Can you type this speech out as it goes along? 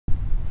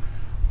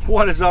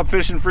What is up,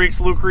 fishing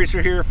freaks? Luke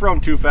Reeser here from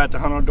Too Fat to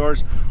Hunt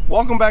Outdoors.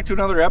 Welcome back to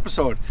another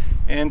episode.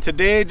 And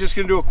today, just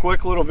gonna do a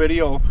quick little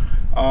video.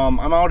 I'm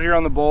out here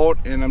on the boat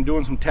and I'm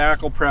doing some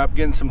tackle prep,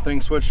 getting some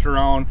things switched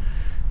around,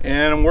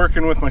 and I'm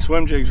working with my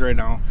swim jigs right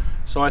now.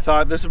 So I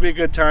thought this would be a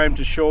good time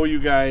to show you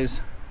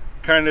guys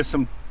kind of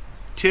some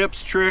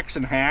tips, tricks,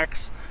 and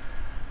hacks,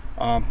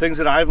 things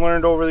that I've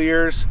learned over the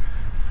years,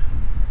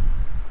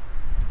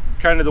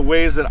 kind of the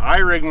ways that I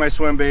rig my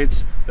swim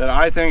baits that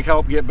I think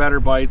help get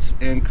better bites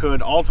and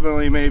could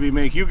ultimately maybe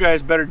make you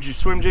guys better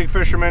swim jig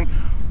fishermen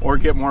or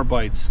get more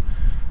bites.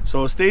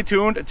 So stay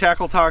tuned.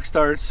 Tackle Talk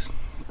starts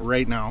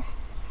right now.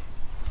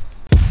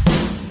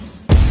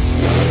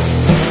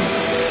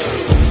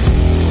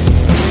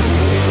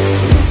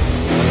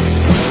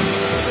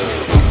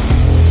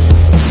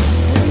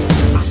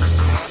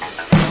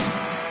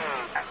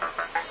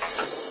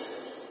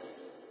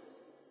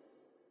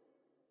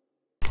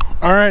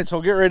 Alright, so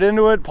get right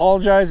into it.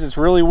 Apologize, it's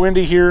really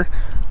windy here.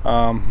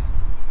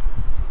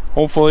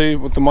 Hopefully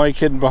with the mic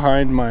hidden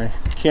behind my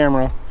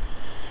camera,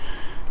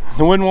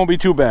 the wind won't be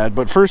too bad.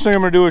 But first thing I'm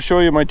going to do is show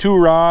you my two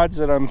rods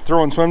that I'm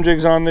throwing swim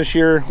jigs on this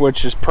year,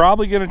 which is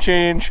probably going to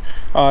change.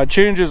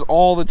 Changes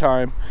all the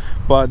time.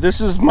 But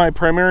this is my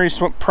primary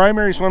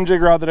swim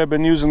jig rod that I've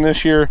been using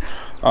this year.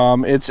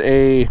 It's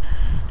a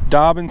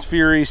Dobyns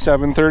Fury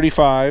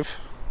 735.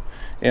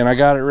 And I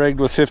got it rigged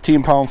with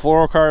 15-pound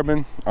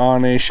fluorocarbon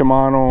on a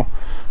Shimano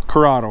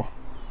Curado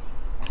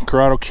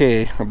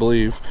K, I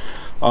believe.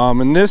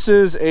 And this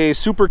is a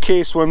Super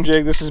K swim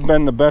jig. This has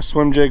been the best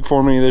swim jig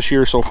for me this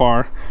year so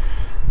far.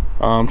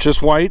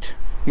 Just white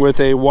with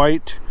a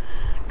white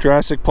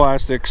Drastic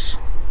Plastics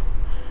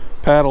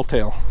paddle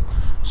tail.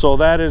 So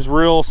that is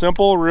real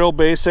simple, real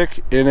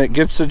basic, and it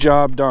gets the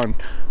job done.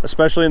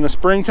 Especially in the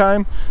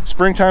springtime.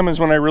 Springtime is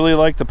when I really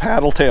like the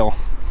paddle tail.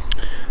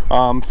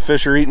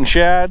 Fish are eating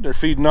shad, they're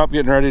feeding up,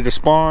 getting ready to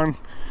spawn.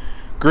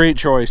 Great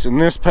choice. And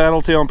this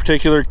paddle tail in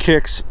particular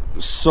kicks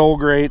so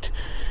great,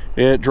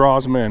 it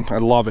draws them in. I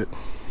love it.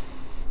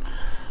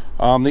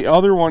 The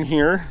other one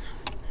here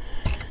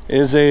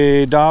is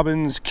a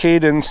Dobyns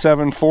Cadence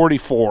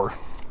 744.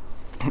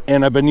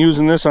 And I've been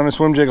using this on a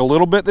swim jig a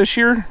little bit this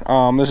year.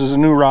 This is a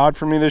new rod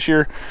for me this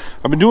year.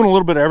 I've been doing a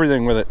little bit of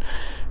everything with it.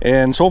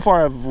 And so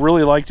far I've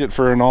really liked it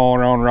for an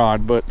all-around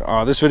rod, but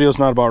this video is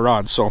not about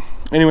rods. So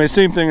anyway,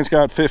 same thing, it's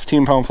got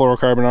 15-pound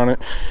fluorocarbon on it.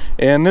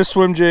 And this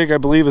swim jig, I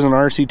believe, is an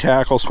RC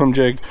Tackle swim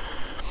jig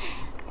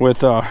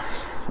with a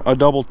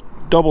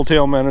double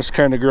tail menace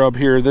kind of grub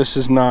here. This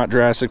is not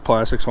Drastic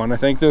Plastics one. I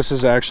think this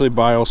is actually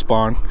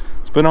Biospawn.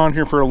 It's been on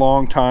here for a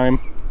long time.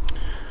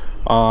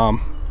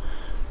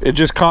 It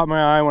just caught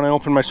my eye when I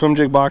opened my swim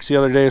jig box the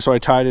other day, so I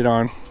tied it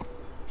on.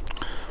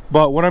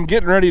 But what I'm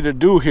getting ready to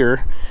do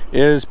here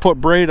is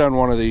put braid on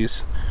one of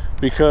these,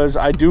 because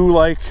I do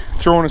like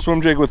throwing a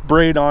swim jig with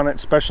braid on it,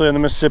 especially on the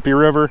Mississippi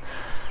River.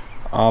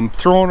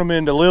 Throwing them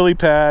into lily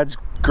pads,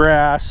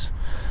 grass,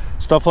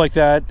 stuff like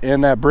that,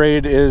 and that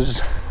braid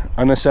is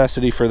a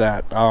necessity for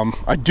that.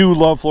 I do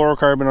love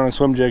fluorocarbon on a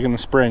swim jig in the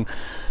spring.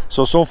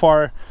 So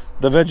far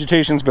the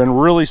vegetation's been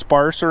really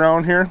sparse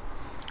around here,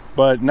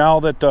 but now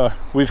that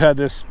we've had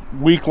this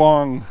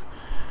week-long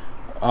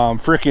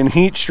freaking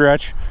heat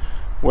stretch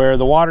where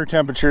the water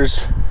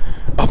temperature's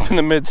up in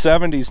the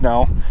mid-70s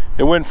now.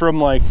 It went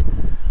from like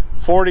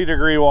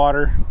 40-degree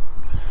water,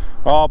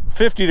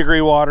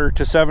 50-degree water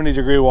to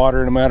 70-degree water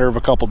in a matter of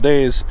a couple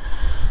days.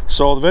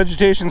 So the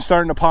vegetation's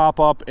starting to pop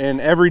up, and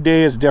every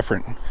day is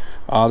different.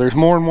 There's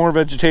more and more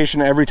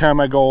vegetation every time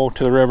I go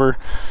to the river.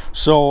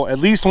 So at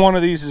least one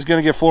of these is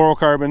going to get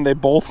fluorocarbon. They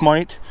both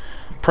might.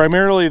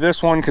 Primarily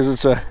this one,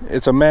 because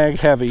it's a mag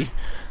heavy.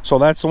 So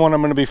that's the one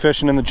I'm going to be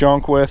fishing in the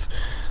junk with.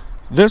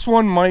 This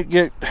one might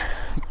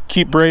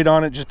keep braid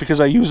on it just because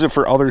I use it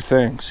for other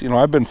things. You know,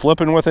 I've been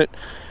flipping with it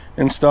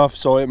and stuff,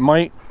 so it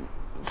might,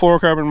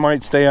 fluorocarbon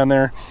might stay on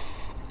there.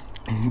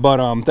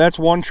 But that's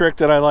one trick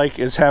that I like,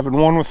 is having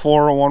one with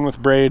fluoro, one with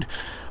braid.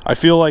 I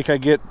feel like I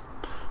get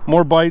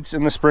more bites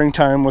in the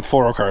springtime with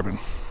fluorocarbon.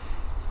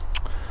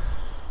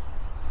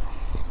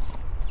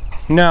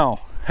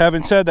 Now,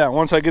 having said that,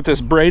 once I get this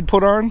braid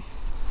put on,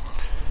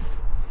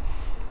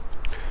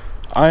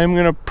 I am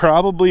going to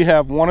probably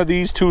have one of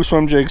these two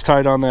swim jigs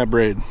tied on that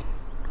braid.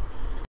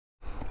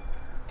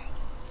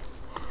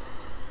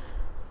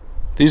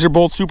 These are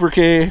both Super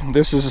K.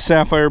 This is a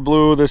Sapphire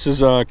Blue. This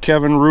is a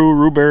Kevin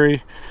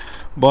Rewberry.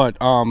 But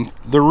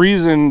the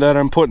reason that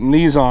I'm putting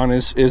these on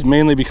is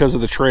mainly because of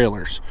the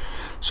trailers.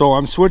 So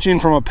I'm switching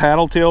from a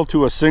paddle tail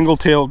to a single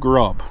tail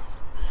grub.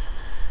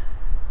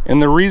 And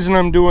the reason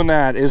I'm doing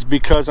that is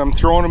because I'm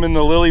throwing them in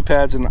the lily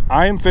pads, and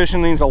I am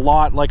fishing these a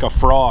lot like a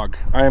frog.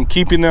 I am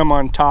keeping them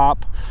on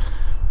top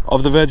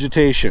of the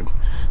vegetation.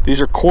 These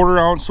are 1/4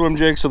 ounce swim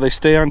jigs, so they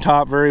stay on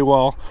top very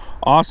well.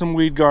 Awesome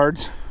weed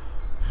guards.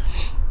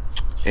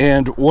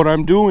 And what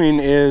I'm doing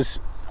is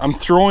I'm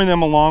throwing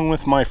them along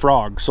with my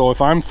frog. So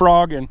if I'm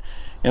frogging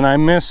and I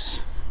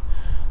miss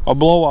a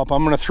blow up,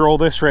 I'm going to throw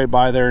this right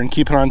by there and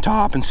keep it on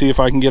top and see if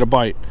I can get a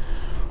bite.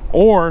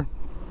 Or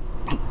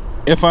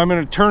if I'm in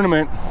a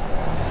tournament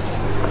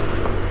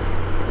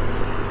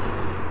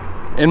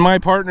and my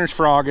partner's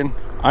frogging,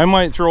 I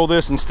might throw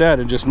this instead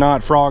and just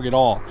not frog at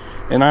all,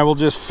 and I will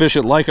just fish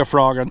it like a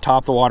frog on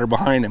top of the water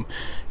behind him.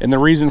 And the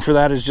reason for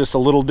that is just a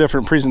little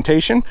different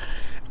presentation,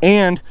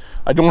 and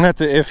I don't have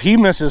to, if he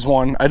misses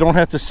one, I don't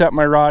have to set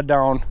my rod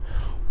down,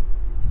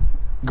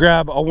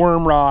 grab a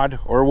worm rod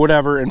or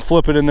whatever and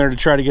flip it in there to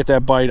try to get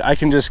that bite. I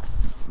can just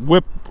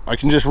whip, I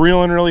can just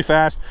reel in really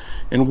fast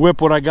and whip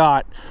what I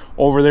got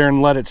over there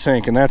and let it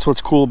sink. And that's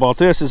what's cool about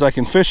this, is I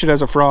can fish it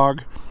as a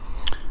frog,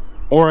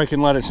 or I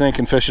can let it sink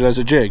and fish it as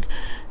a jig.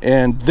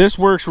 And this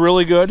works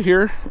really good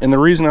here, and the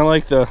reason I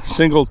like the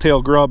single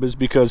tail grub is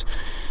because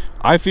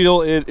I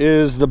feel it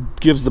is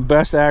gives the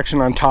best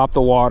action on top of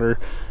the water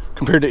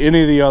compared to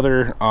any of the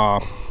other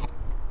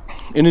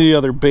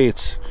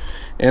baits.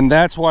 And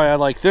that's why I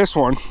like this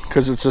one,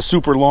 because it's a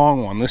super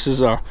long one. This is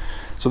a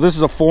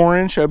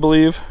 4-inch, I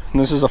believe, and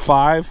this is a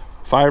 5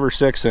 or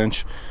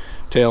 6-inch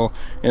tail.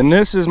 And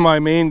this is my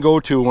main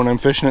go-to when I'm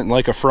fishing it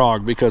like a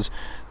frog, because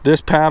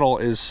this tail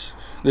is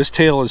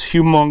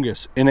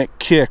humongous, and it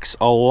kicks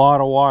a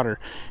lot of water,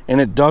 and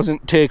it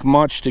doesn't take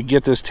much to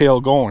get this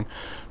tail going.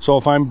 So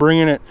if I'm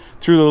bringing it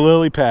through the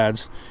lily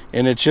pads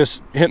and it's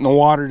just hitting the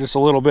water just a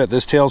little bit,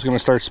 this tail's going to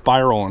start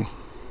spiraling.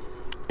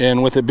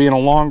 And with it being a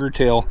longer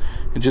tail,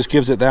 it just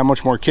gives it that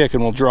much more kick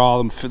and will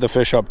draw the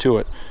fish up to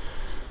it.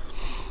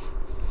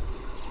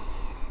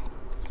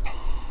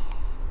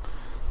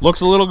 Looks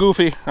a little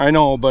goofy, I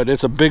know, but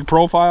it's a big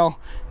profile.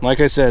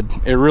 Like I said,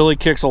 it really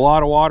kicks a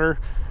lot of water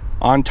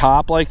on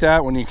top like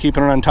that. When you're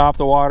keeping it on top of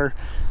the water,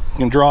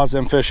 and draws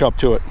them fish up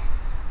to it.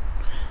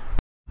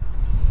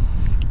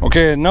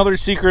 Okay, another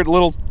secret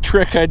little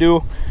trick I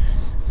do,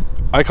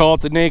 I call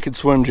it the naked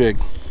swim jig.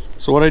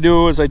 So what I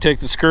do is I take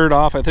the skirt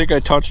off. I think I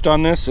touched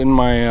on this in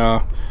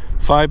my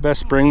 5 best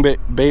spring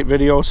bait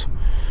videos.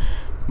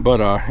 But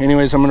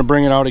anyways, I'm going to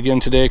bring it out again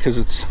today because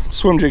it's a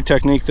swim jig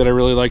technique that I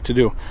really like to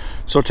do.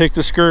 So take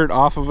the skirt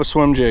off of a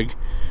swim jig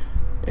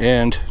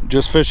and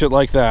just fish it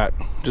like that.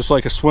 Just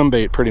like a swim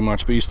bait pretty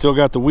much. But you still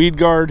got the weed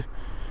guard.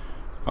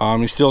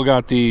 You still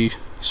got the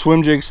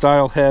swim jig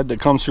style head that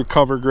comes through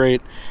cover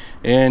grate.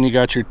 And you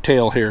got your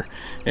tail here.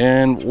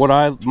 And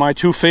my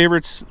 2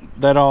 favorites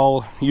that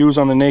I'll use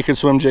on the naked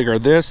swim jig are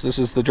this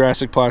is the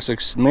Drastic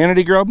Plastics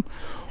manatee grub,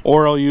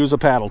 or I'll use a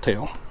paddle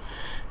tail.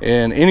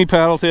 And any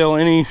paddle tail,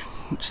 any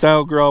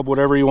style grub,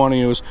 whatever you want to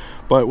use.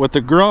 But with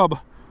the grub,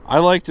 I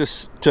like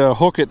to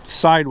hook it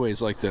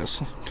sideways like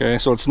this. Okay,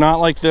 so it's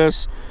not like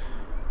this,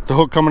 the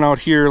hook coming out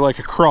here like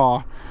a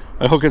craw.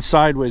 I hook it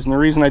sideways, and the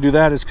reason I do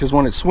that is because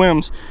when it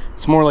swims,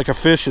 it's more like a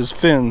fish's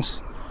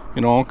fins,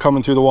 you know,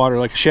 coming through the water,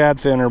 like a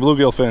shad fin or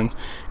bluegill fin.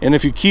 And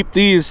if you keep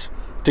these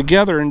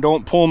together and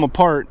don't pull them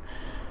apart,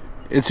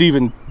 it's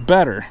even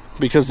better,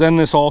 because then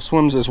this all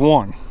swims as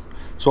one.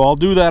 So I'll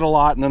do that a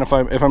lot, and then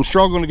if I'm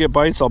struggling to get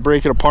bites, I'll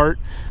break it apart,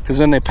 because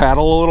then they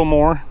paddle a little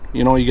more.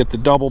 You know, you get the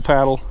double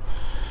paddle.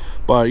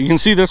 But you can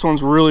see this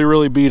one's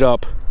really beat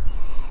up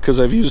because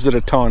I've used it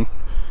a ton,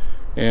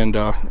 and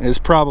it's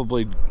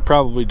probably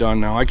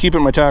done now. I keep it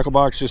in my tackle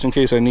box just in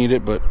case I need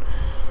it, but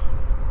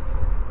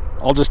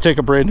I'll just take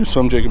a brand new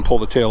swim jig and pull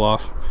the tail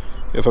off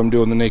if I'm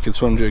doing the naked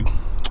swim jig.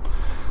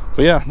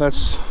 But yeah,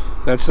 that's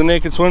the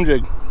naked swim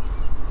jig.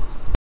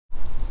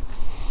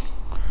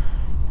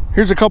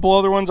 Here's a couple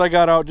other ones I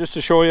got out just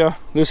to show you.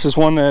 This is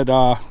one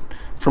that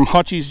from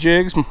Hutchie's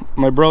Jigs,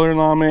 my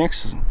brother-in-law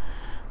makes.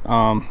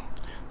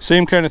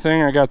 Same kind of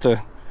thing. I got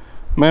the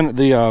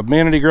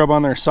manatee grub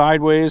on there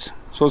sideways,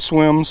 so it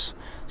swims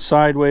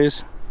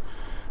sideways.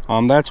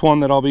 That's one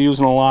that I'll be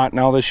using a lot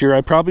now this year.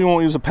 I probably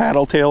won't use a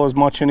paddle tail as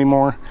much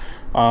anymore.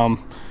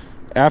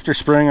 After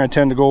spring, I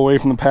tend to go away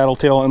from the paddle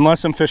tail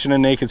unless I'm fishing a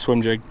naked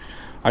swim jig.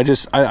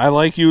 I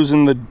like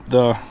using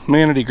the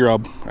manatee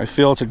grub. I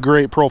feel it's a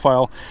great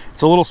profile.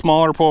 It's a little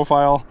smaller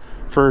profile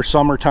for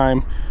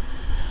summertime.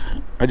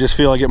 I just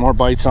feel I get more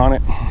bites on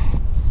it.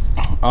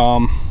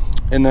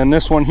 And then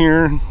this one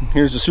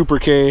here's the Super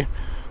K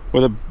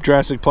with a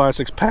Drastic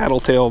Plastics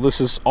paddle tail.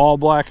 This is all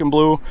black and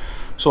blue,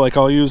 so like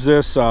I'll use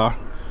this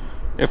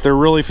if they're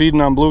really feeding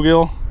on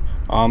bluegill.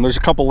 There's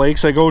a couple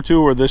lakes I go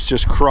to where this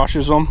just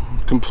crushes them,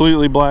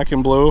 completely black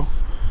and blue.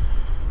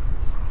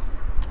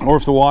 Or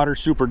if the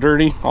water's super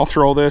dirty, I'll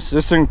throw this.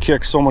 This thing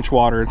kicks so much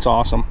water, it's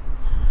awesome.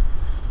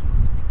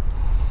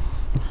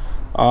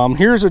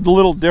 Here's a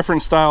little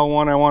different style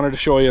one I wanted to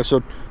show you.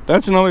 So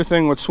that's another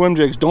thing with swim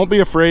jigs. Don't be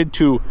afraid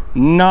to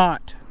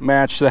not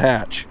match the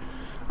hatch.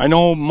 I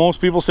know most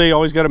people say you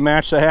always got to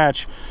match the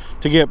hatch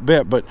to get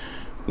bit, but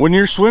when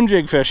you're swim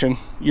jig fishing,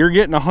 you're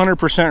getting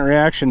 100%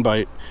 reaction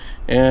bite.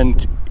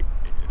 And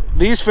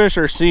these fish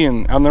are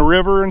seeing, on the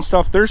river and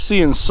stuff, they're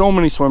seeing so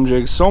many swim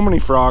jigs, so many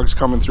frogs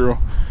coming through.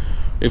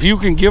 If you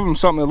can give them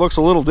something that looks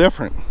a little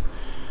different,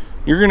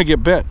 you're going to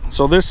get bit.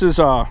 So this is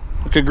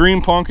like a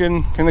green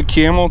pumpkin kind of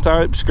camel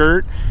type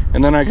skirt,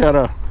 and then I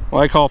got what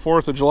I call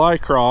 4th of July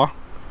craw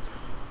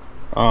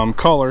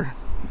color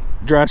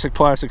Drastic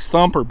Plastics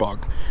thumper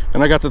bug,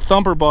 and I got the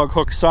thumper bug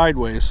hooked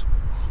sideways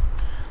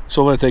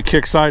so that they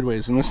kick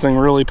sideways, and this thing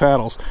really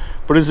paddles.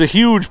 But it's a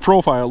huge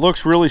profile. It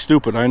looks really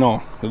stupid, I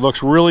know. It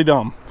looks really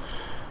dumb,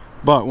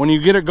 But when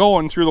you get it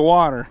going through the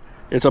water,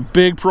 it's a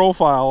big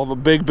profile of a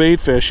big bait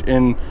fish,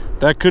 and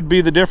that could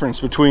be the difference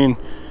between,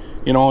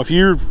 you know, if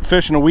you're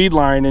fishing a weed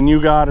line and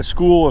you got a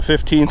school of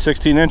 15,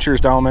 16 inchers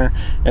down there,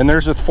 and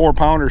there's a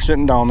 4-pounder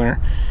sitting down there,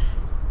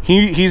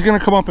 he's gonna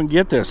come up and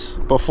get this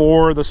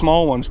before the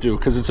small ones do,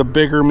 because it's a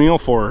bigger meal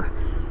for her.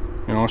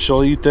 You know,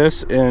 she'll eat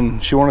this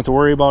and she won't have to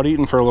worry about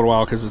eating for a little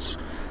while because it's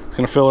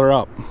gonna fill her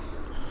up.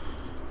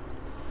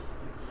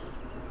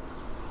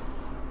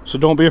 So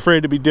don't be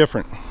afraid to be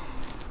different.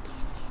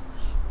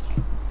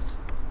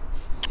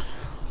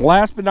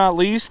 Last but not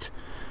least,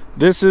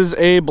 this is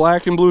a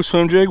black and blue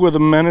swim jig with a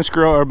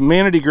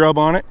manatee grub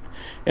on it,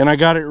 and I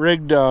got it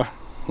rigged,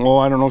 well,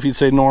 I don't know if you'd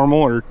say normal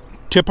or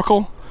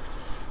typical,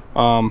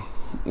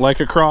 like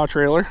a craw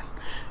trailer,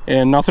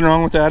 and nothing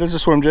wrong with that as a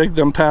swim jig.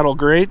 Them paddle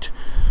great,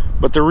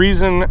 but the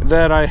reason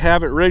that I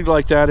have it rigged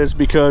like that is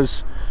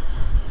because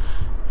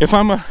if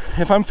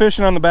I'm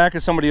fishing on the back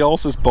of somebody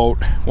else's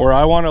boat where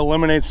I want to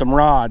eliminate some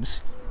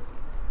rods,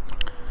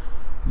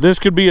 this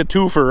could be a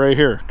twofer right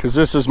here, because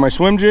this is my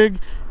swim jig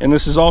and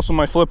this is also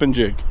my flipping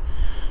jig.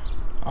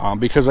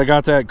 Because I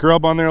got that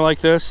grub on there like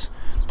this,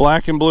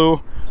 black and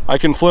blue, I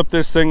can flip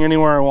this thing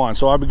anywhere I want.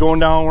 So I'll be going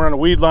down, we're on a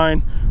weed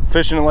line,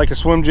 fishing it like a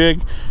swim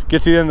jig,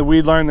 get to the end of the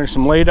weed line, there's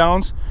some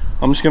laydowns,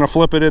 I'm just gonna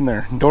flip it in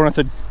there. Don't have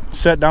to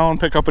set down,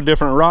 pick up a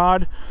different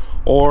rod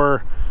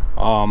or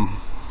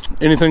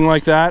anything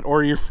like that.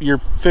 Or you're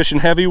fishing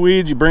heavy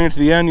weeds, you bring it to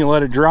the end, you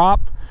let it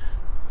drop,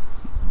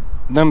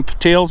 them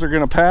tails are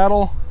gonna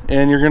paddle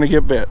and you're gonna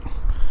get bit.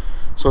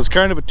 So it's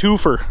kind of a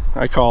twofer,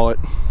 I call it.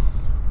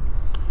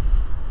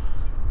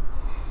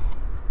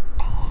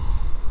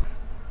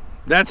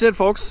 That's it,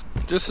 folks.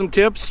 Just some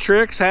tips,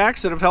 tricks,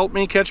 hacks that have helped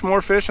me catch more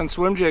fish on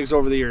swim jigs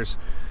over the years.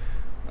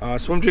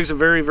 Swim jig's a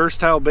very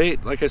versatile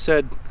bait. Like I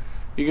said,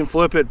 you can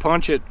flip it,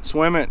 punch it,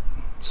 swim it,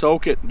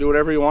 soak it, do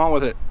whatever you want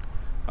with it.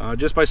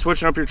 Just by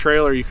switching up your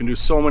trailer, you can do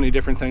so many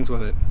different things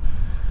with it.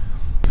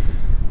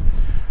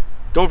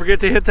 Don't forget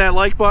to hit that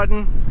like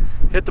button,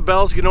 hit the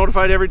bell so you get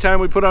notified every time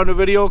we put out a new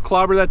video,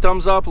 clobber that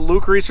thumbs up.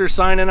 Luke Reeser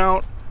signing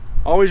out.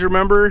 Always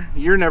remember,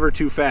 you're never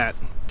too fat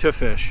to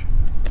fish.